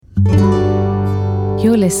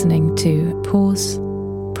You're listening to Pause,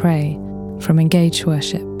 Pray from Engage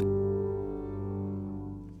Worship.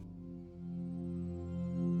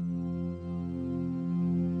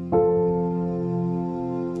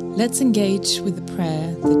 Let's engage with the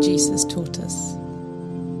prayer that Jesus taught us.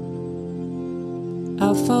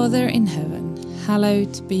 Our Father in heaven,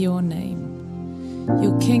 hallowed be your name.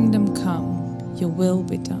 Your kingdom come, your will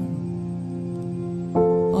be done,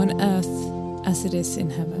 on earth as it is in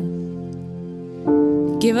heaven.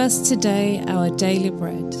 Give us today our daily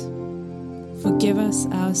bread. Forgive us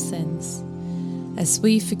our sins, as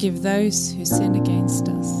we forgive those who sin against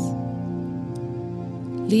us.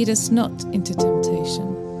 Lead us not into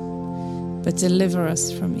temptation, but deliver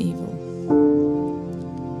us from evil.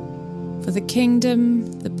 For the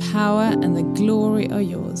kingdom, the power, and the glory are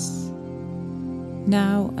yours,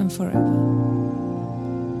 now and forever.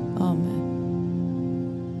 Amen.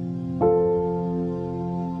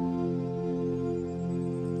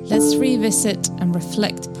 Let's revisit and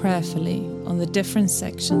reflect prayerfully on the different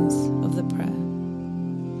sections of the prayer.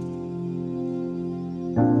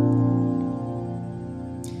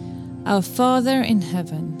 Our Father in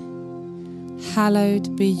heaven,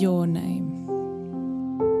 hallowed be your name.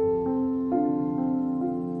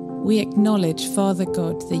 We acknowledge, Father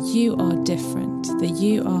God, that you are different, that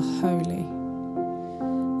you are holy.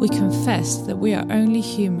 We confess that we are only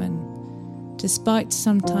human, despite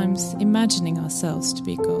sometimes imagining ourselves to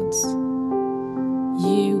be gods.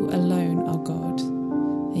 You alone are God,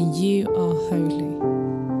 and you are holy.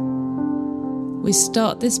 We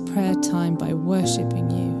start this prayer time by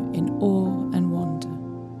worshipping you in awe and wonder.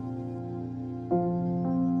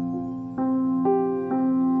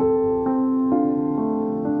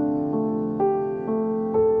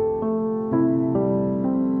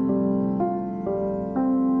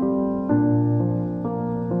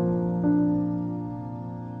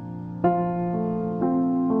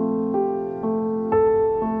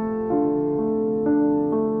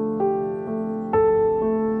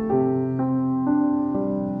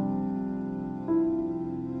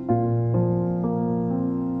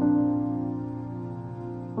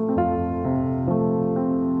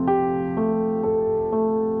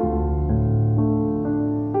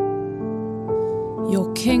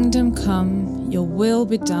 Your kingdom come, your will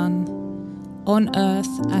be done, on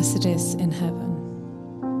earth as it is in heaven.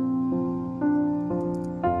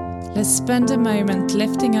 Let's spend a moment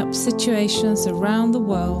lifting up situations around the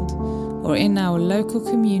world or in our local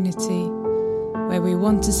community where we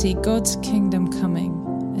want to see God's kingdom coming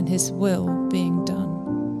and His will being done.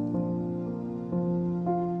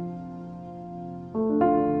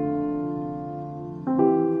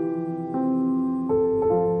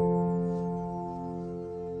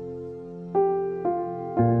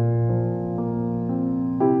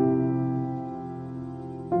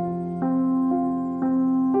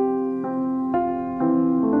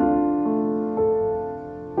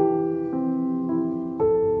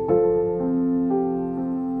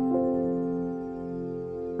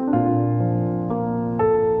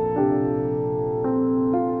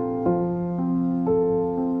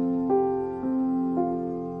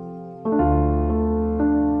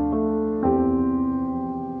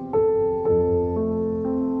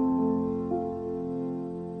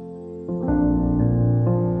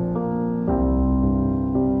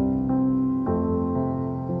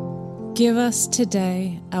 Give us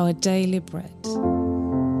today our daily bread.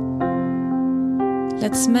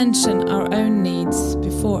 Let's mention our own needs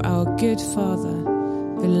before our good Father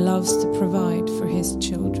who loves to provide for His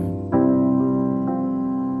children.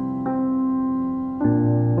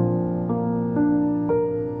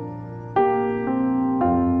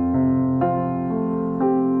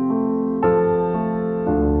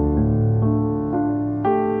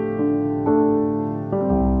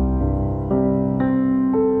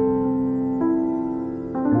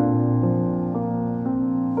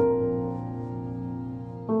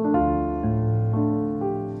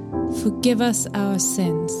 Forgive us our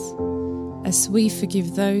sins, as we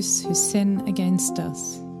forgive those who sin against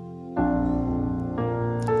us.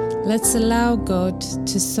 Let's allow God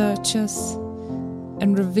to search us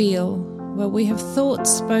and reveal where we have thought,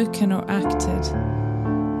 spoken, or acted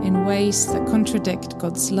in ways that contradict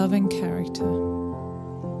God's loving character.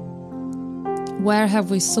 Where have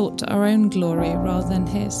we sought our own glory rather than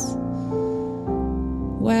His?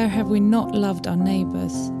 Where have we not loved our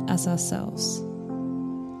neighbours as ourselves?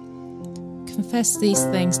 Confess these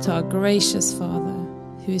things to our gracious Father,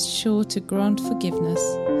 who is sure to grant forgiveness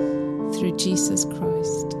through Jesus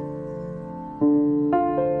Christ.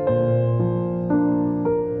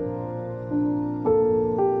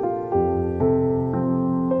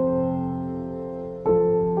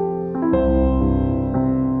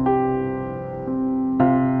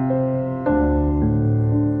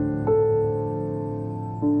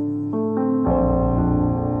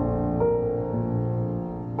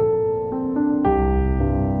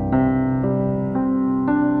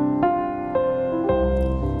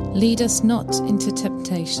 Lead us not into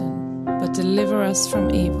temptation, but deliver us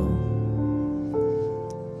from evil.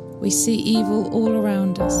 We see evil all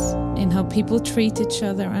around us, in how people treat each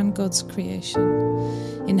other and God's creation,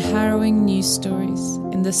 in harrowing news stories,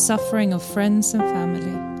 in the suffering of friends and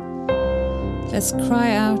family. Let's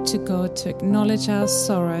cry out to God to acknowledge our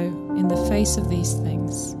sorrow in the face of these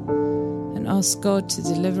things and ask God to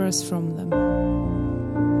deliver us from them.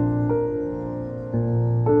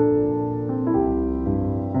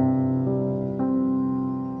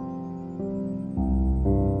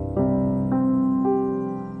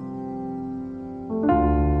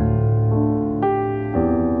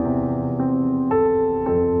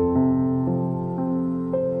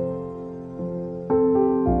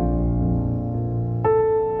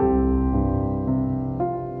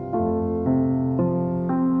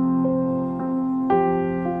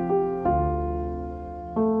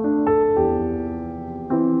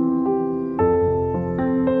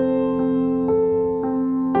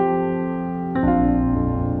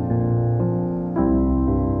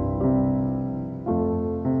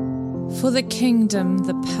 For the kingdom,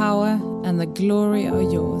 the power, and the glory are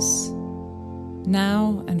yours,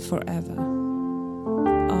 now and forever.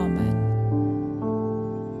 Amen.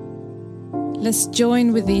 Let's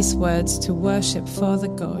join with these words to worship Father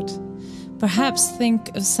God. Perhaps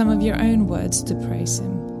think of some of your own words to praise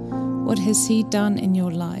Him. What has He done in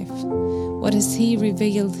your life? What has He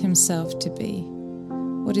revealed Himself to be?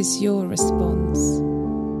 What is your response?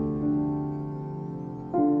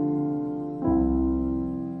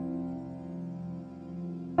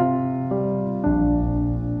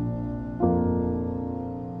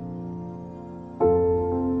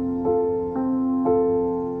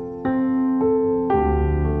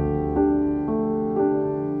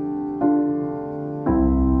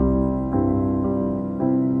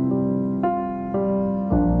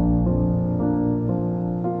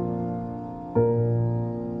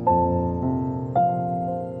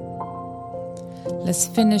 Let's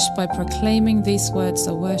finish by proclaiming these words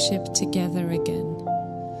of worship together again.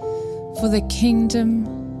 For the kingdom,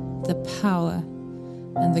 the power,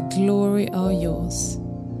 and the glory are yours,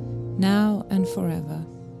 now and forever.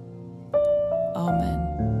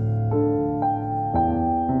 Amen.